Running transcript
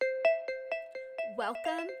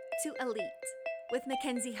Welcome to Elite with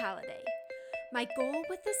Mackenzie Halliday. My goal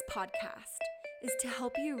with this podcast is to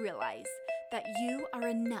help you realize that you are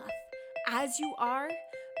enough as you are,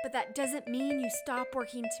 but that doesn't mean you stop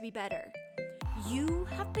working to be better. You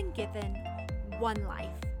have been given one life,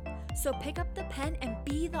 so pick up the pen and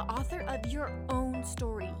be the author of your own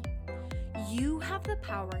story. You have the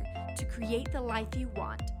power to create the life you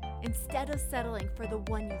want instead of settling for the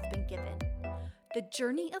one you've been given. The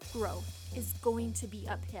journey of growth is going to be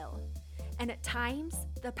uphill, and at times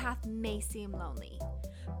the path may seem lonely,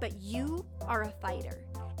 but you are a fighter,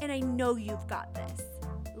 and I know you've got this.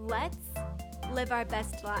 Let's live our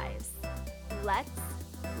best lives. Let's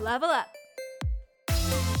level up.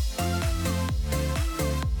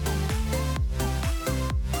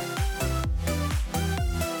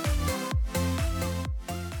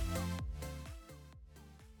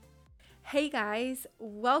 Hey guys,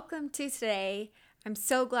 welcome to today. I'm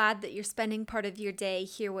so glad that you're spending part of your day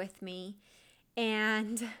here with me.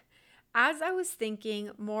 And as I was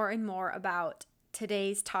thinking more and more about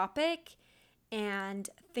today's topic and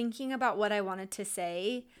thinking about what I wanted to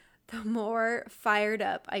say, the more fired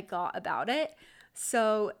up I got about it.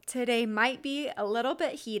 So today might be a little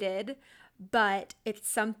bit heated, but it's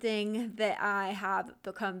something that I have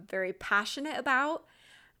become very passionate about.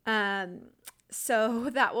 So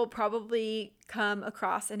that will probably come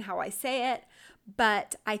across in how I say it,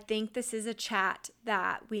 but I think this is a chat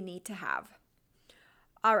that we need to have.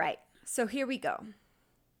 All right, so here we go.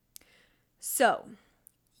 So,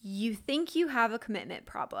 you think you have a commitment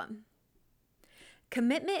problem.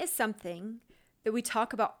 Commitment is something that we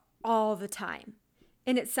talk about all the time,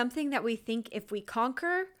 and it's something that we think if we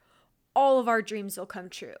conquer, all of our dreams will come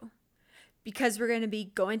true. Because we're going to be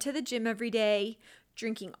going to the gym every day,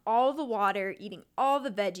 drinking all the water, eating all the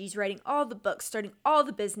veggies, writing all the books, starting all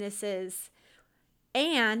the businesses.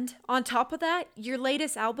 And on top of that, your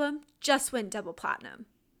latest album just went double platinum.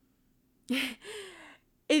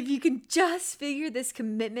 If you can just figure this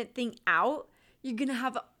commitment thing out, you're going to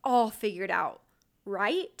have it all figured out,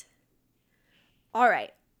 right? All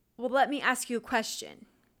right. Well, let me ask you a question.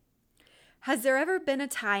 Has there ever been a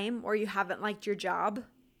time where you haven't liked your job?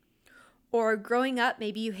 Or growing up,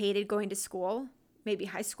 maybe you hated going to school? Maybe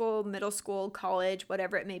high school, middle school, college,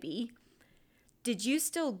 whatever it may be. Did you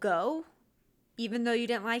still go, even though you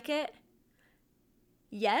didn't like it?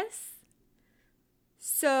 Yes?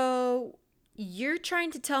 So you're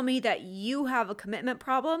trying to tell me that you have a commitment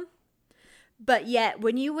problem, but yet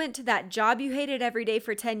when you went to that job you hated every day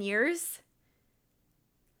for 10 years,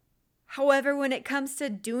 however, when it comes to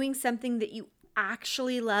doing something that you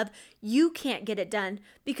actually love, you can't get it done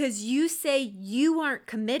because you say you aren't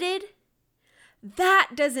committed?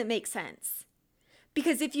 That doesn't make sense.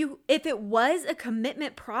 Because if it was a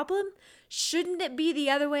commitment problem, shouldn't it be the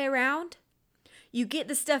other way around? You get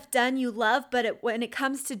the stuff done you love, but when it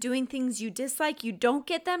comes to doing things you dislike, you don't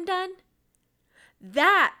get them done?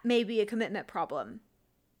 That may be a commitment problem.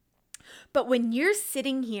 But when you're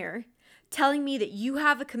sitting here telling me that you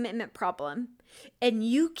have a commitment problem and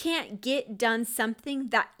you can't get done something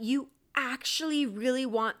that you actually really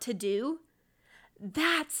want to do,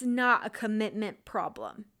 that's not a commitment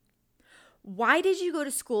problem. Why did you go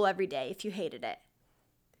to school every day if you hated it?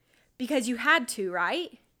 Because you had to,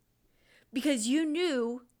 right? Because you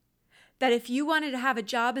knew that if you wanted to have a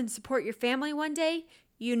job and support your family one day,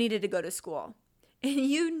 you needed to go to school. And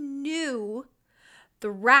you knew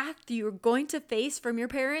the wrath you were going to face from your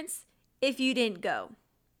parents if you didn't go.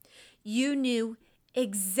 You knew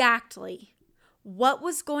exactly what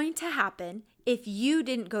was going to happen if you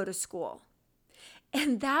didn't go to school.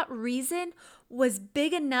 And that reason was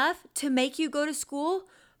big enough to make you go to school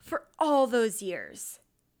for all those years.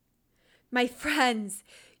 My friends,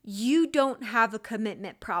 you don't have a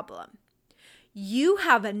commitment problem. You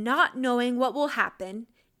have a not knowing what will happen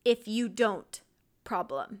if you don't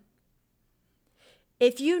problem.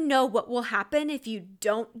 If you know what will happen if you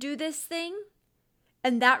don't do this thing,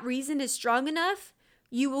 and that reason is strong enough,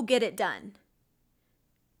 you will get it done.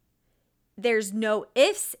 There's no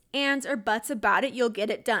ifs, ands, or buts about it. You'll get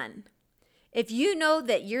it done. If you know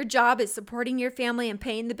that your job is supporting your family and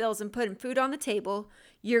paying the bills and putting food on the table,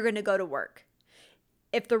 you're going to go to work.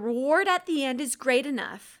 If the reward at the end is great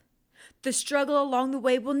enough, the struggle along the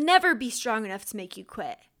way will never be strong enough to make you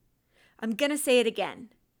quit. I'm going to say it again.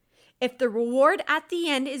 If the reward at the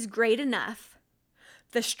end is great enough,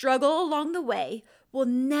 the struggle along the way will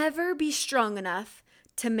never be strong enough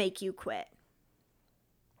to make you quit.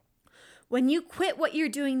 When you quit what you're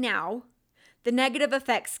doing now, the negative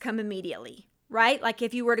effects come immediately, right? Like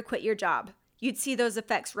if you were to quit your job, you'd see those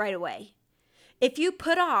effects right away. If you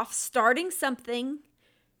put off starting something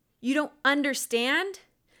You don't understand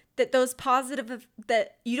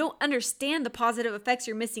that you don't understand the positive effects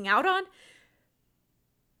you're missing out on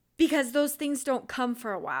because those things don't come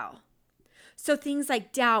for a while. So things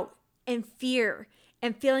like doubt and fear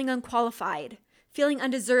and feeling unqualified, feeling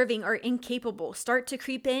undeserving or incapable start to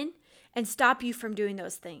creep in and stop you from doing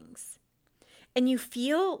those things. And you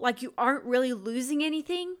feel like you aren't really losing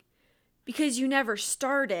anything because you never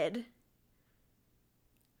started.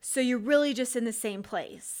 So you're really just in the same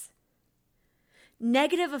place.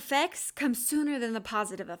 Negative effects come sooner than the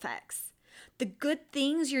positive effects. The good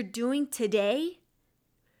things you're doing today,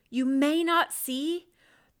 you may not see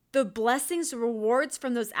the blessings, rewards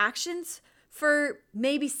from those actions for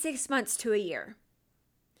maybe 6 months to a year.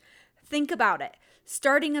 Think about it.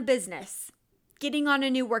 Starting a business, getting on a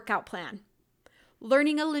new workout plan,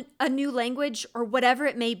 learning a new language or whatever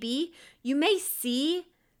it may be, you may see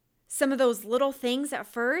some of those little things at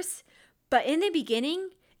first, but in the beginning,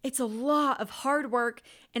 it's a lot of hard work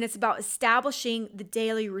and it's about establishing the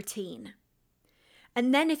daily routine.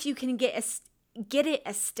 And then if you can get it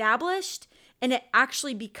established and it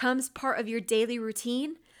actually becomes part of your daily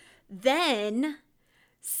routine, then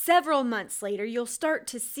several months later, you'll start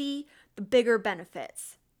to see the bigger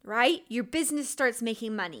benefits, right? Your business starts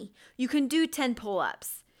making money. You can do 10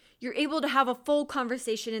 pull-ups. You're able to have a full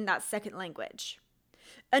conversation in that second language.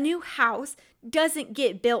 A new house doesn't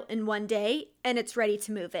get built in one day and it's ready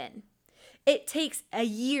to move in. It takes a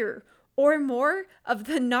year or more of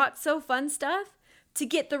the not so fun stuff to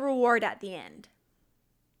get the reward at the end.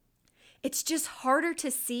 It's just harder to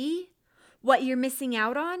see what you're missing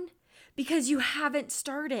out on because you haven't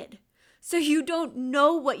started. So you don't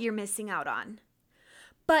know what you're missing out on.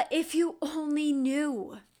 But if you only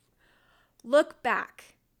knew, look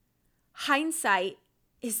back. Hindsight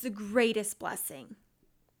is the greatest blessing.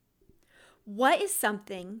 What is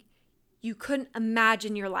something you couldn't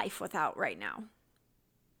imagine your life without right now?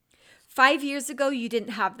 5 years ago, you didn't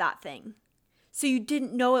have that thing. So you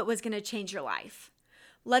didn't know it was going to change your life.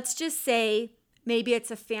 Let's just say maybe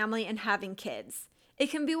it's a family and having kids. It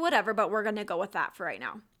can be whatever, but we're going to go with that for right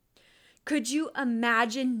now. Could you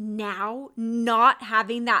imagine now not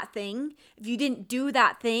having that thing if you didn't do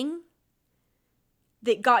that thing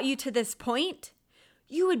that got you to this point?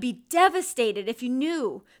 You would be devastated if you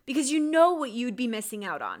knew, because you know what you'd be missing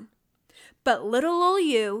out on. But little old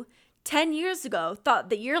you, 10 years ago, thought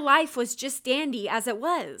that your life was just dandy as it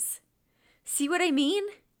was. See what I mean?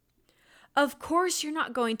 Of course you're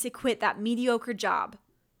not going to quit that mediocre job.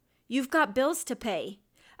 You've got bills to pay,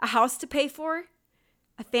 a house to pay for,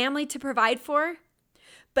 a family to provide for,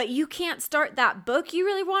 but you can't start that book you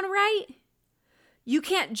really want to write. You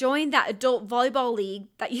can't join that adult volleyball league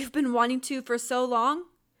that you've been wanting to for so long.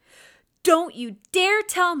 Don't you dare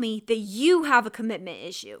tell me that you have a commitment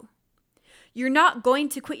issue. You're not going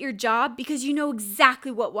to quit your job because you know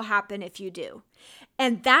exactly what will happen if you do.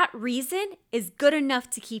 And that reason is good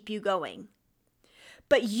enough to keep you going.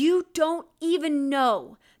 But you don't even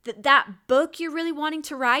know that that book you're really wanting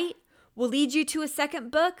to write will lead you to a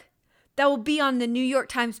second book that will be on the New York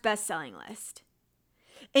Times bestselling list.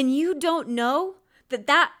 And you don't know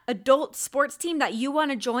that adult sports team that you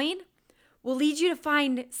want to join will lead you to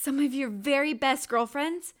find some of your very best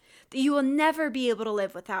girlfriends that you will never be able to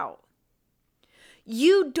live without.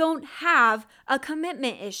 You don't have a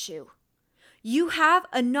commitment issue. You have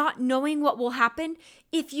a not knowing what will happen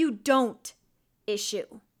if you don't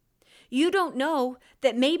issue. You don't know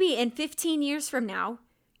that maybe in 15 years from now,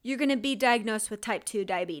 you're going to be diagnosed with type 2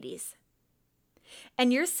 diabetes.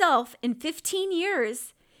 And yourself in 15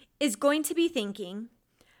 years is going to be thinking,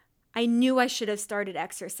 I knew I should have started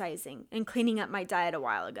exercising and cleaning up my diet a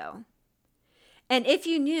while ago. And if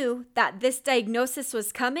you knew that this diagnosis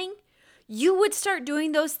was coming, you would start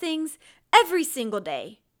doing those things every single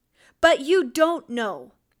day. But you don't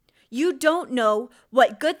know. You don't know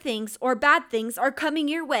what good things or bad things are coming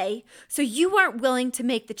your way, so you aren't willing to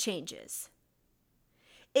make the changes.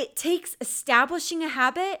 It takes establishing a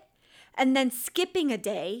habit and then skipping a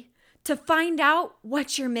day to find out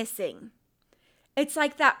what you're missing. It's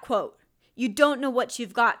like that quote, you don't know what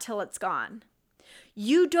you've got till it's gone.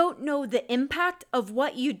 You don't know the impact of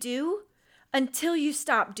what you do until you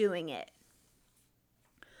stop doing it.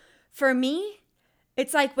 For me,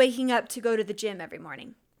 it's like waking up to go to the gym every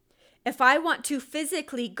morning. If I want to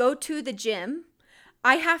physically go to the gym,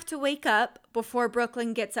 I have to wake up before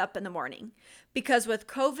Brooklyn gets up in the morning. Because with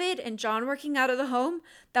COVID and John working out of the home,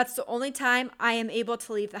 that's the only time I am able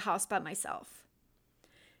to leave the house by myself.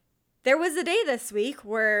 There was a day this week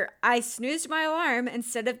where I snoozed my alarm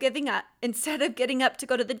instead of getting up to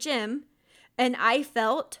go to the gym, and I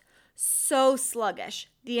felt so sluggish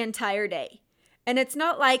the entire day. And it's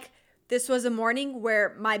not like this was a morning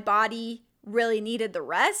where my body really needed the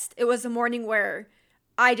rest. It was a morning where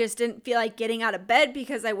I just didn't feel like getting out of bed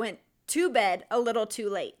because I went to bed a little too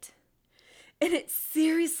late. And it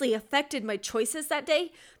seriously affected my choices that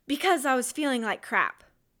day because I was feeling like crap.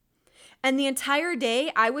 And the entire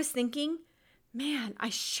day I was thinking, man, I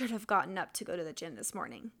should have gotten up to go to the gym this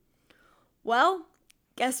morning. Well,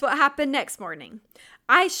 guess what happened next morning?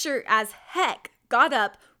 I sure as heck got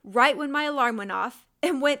up right when my alarm went off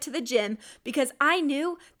and went to the gym because I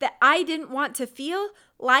knew that I didn't want to feel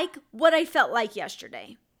like what I felt like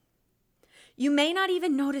yesterday. You may not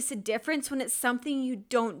even notice a difference when it's something you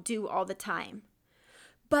don't do all the time,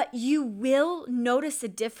 but you will notice a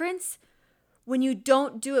difference when you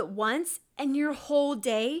don't do it once and your whole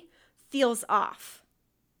day feels off.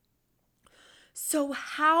 So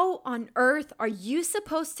how on earth are you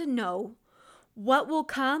supposed to know what will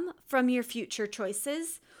come from your future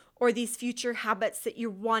choices or these future habits that you're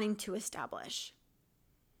wanting to establish?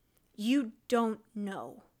 You don't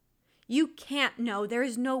know. You can't know. There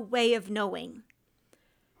is no way of knowing.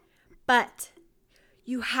 But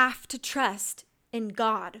you have to trust in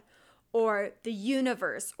God or the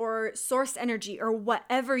universe or source energy or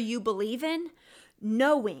whatever you believe in,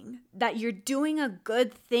 knowing that you're doing a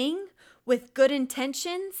good thing with good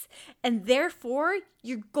intentions, and therefore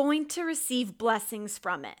you're going to receive blessings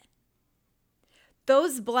from it.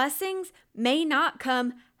 Those blessings may not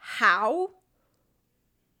come how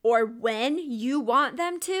or when you want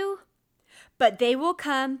them to, but they will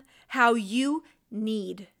come how you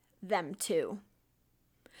need them to.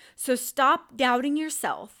 So stop doubting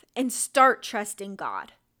yourself and start trusting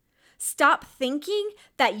God. Stop thinking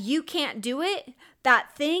that you can't do it,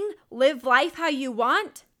 that thing, live life how you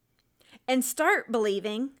want, and start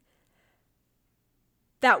believing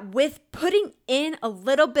that with putting in a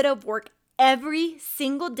little bit of work every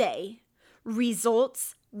single day,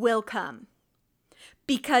 results will come.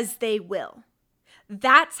 Because they will.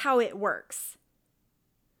 That's how it works.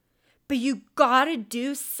 But you gotta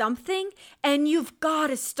do something and you've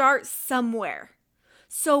gotta start somewhere.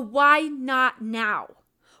 So why not now?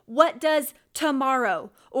 What does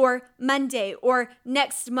tomorrow or Monday or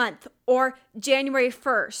next month or January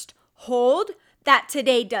 1st hold that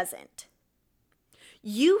today doesn't?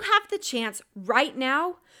 You have the chance right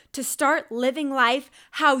now to start living life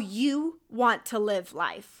how you want to live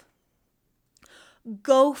life.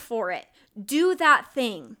 Go for it. Do that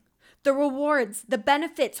thing. The rewards, the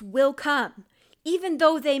benefits will come, even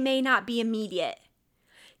though they may not be immediate.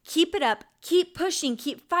 Keep it up, keep pushing,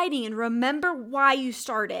 keep fighting, and remember why you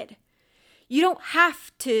started. You don't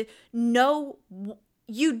have to know,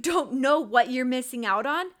 you don't know what you're missing out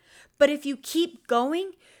on, but if you keep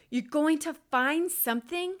going, you're going to find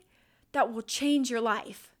something that will change your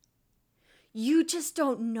life. You just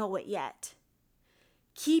don't know it yet.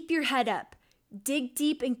 Keep your head up, dig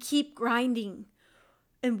deep, and keep grinding.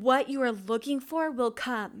 And what you are looking for will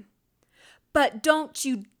come. But don't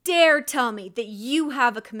you dare tell me that you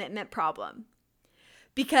have a commitment problem.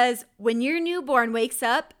 Because when your newborn wakes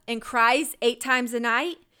up and cries 8 times a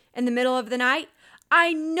night in the middle of the night,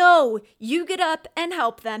 I know you get up and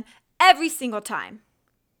help them every single time.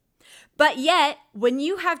 But yet, when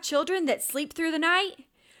you have children that sleep through the night,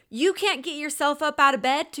 you can't get yourself up out of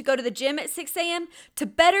bed to go to the gym at 6 a.m. to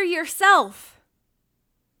better yourself.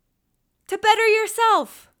 To better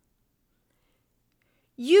yourself.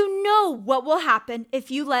 You know what will happen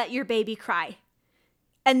if you let your baby cry.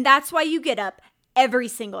 And that's why you get up every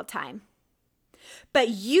single time. But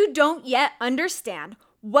you don't yet understand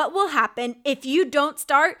what will happen if you don't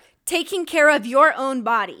start taking care of your own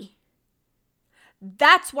body.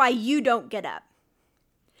 That's why you don't get up.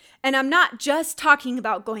 And I'm not just talking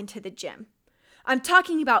about going to the gym. I'm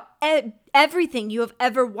talking about everything you have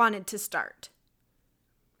ever wanted to start.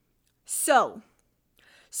 So,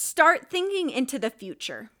 start thinking into the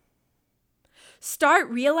future. Start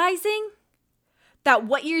realizing that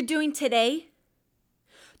what you're doing today,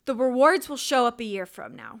 the rewards will show up a year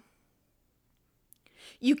from now.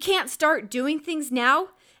 You can't start doing things now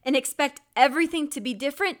and expect everything to be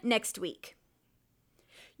different next week.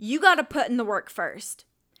 You got to put in the work first.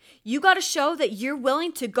 You got to show that you're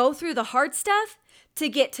willing to go through the hard stuff to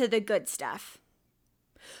get to the good stuff.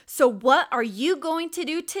 So what are you going to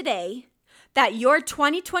do today that your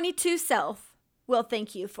 2022 self will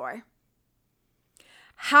thank you for?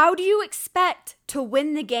 How do you expect to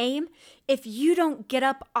win the game if you don't get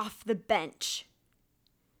up off the bench?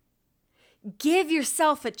 Give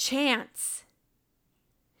yourself a chance.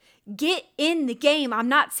 Get in the game. I'm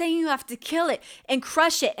not saying you have to kill it and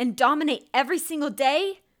crush it and dominate every single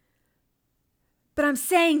day, but I'm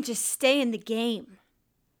saying just stay in the game.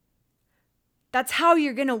 That's how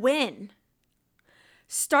you're going to win.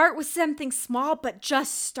 Start with something small, but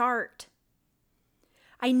just start.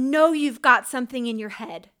 I know you've got something in your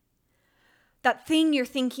head. That thing you're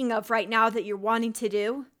thinking of right now that you're wanting to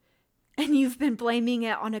do, and you've been blaming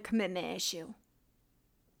it on a commitment issue.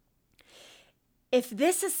 If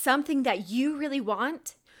this is something that you really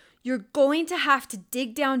want, you're going to have to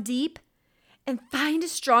dig down deep and find a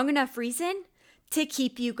strong enough reason to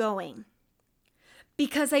keep you going.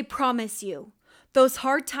 Because I promise you, those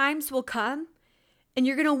hard times will come and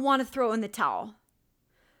you're going to want to throw in the towel.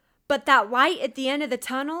 But that light at the end of the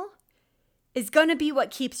tunnel is going to be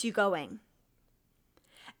what keeps you going.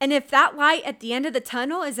 And if that light at the end of the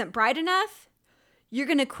tunnel isn't bright enough, you're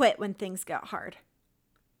going to quit when things get hard.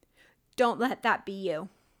 Don't let that be you.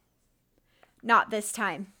 Not this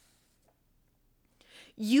time.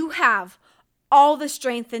 You have all the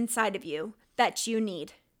strength inside of you that you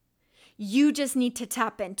need. You just need to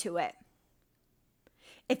tap into it.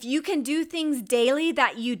 If you can do things daily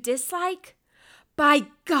that you dislike, by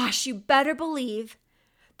gosh, you better believe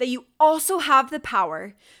that you also have the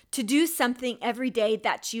power to do something every day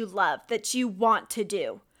that you love, that you want to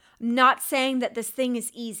do. I'm not saying that this thing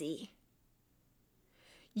is easy.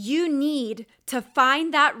 You need to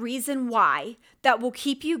find that reason why that will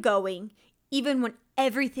keep you going even when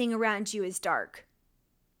everything around you is dark.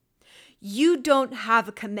 You don't have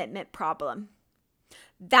a commitment problem.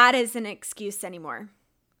 That isn't an excuse anymore.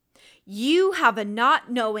 You have a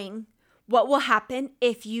not knowing what will happen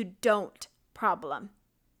if you don't problem.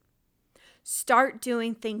 Start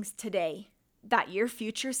doing things today that your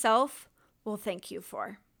future self will thank you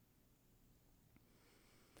for.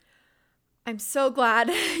 I'm so glad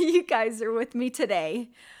you guys are with me today.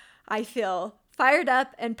 I feel fired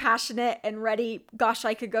up and passionate and ready. Gosh,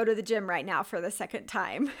 I could go to the gym right now for the second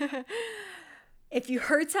time. If you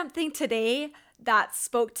heard something today that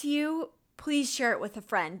spoke to you, please share it with a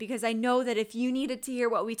friend, because I know that if you needed to hear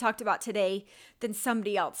what we talked about today, then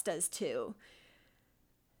somebody else does too.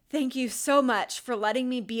 Thank you so much for letting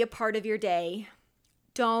me be a part of your day.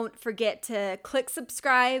 Don't forget to click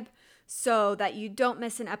subscribe so that you don't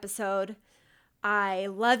miss an episode. I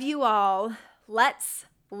love you all. Let's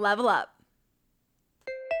level up.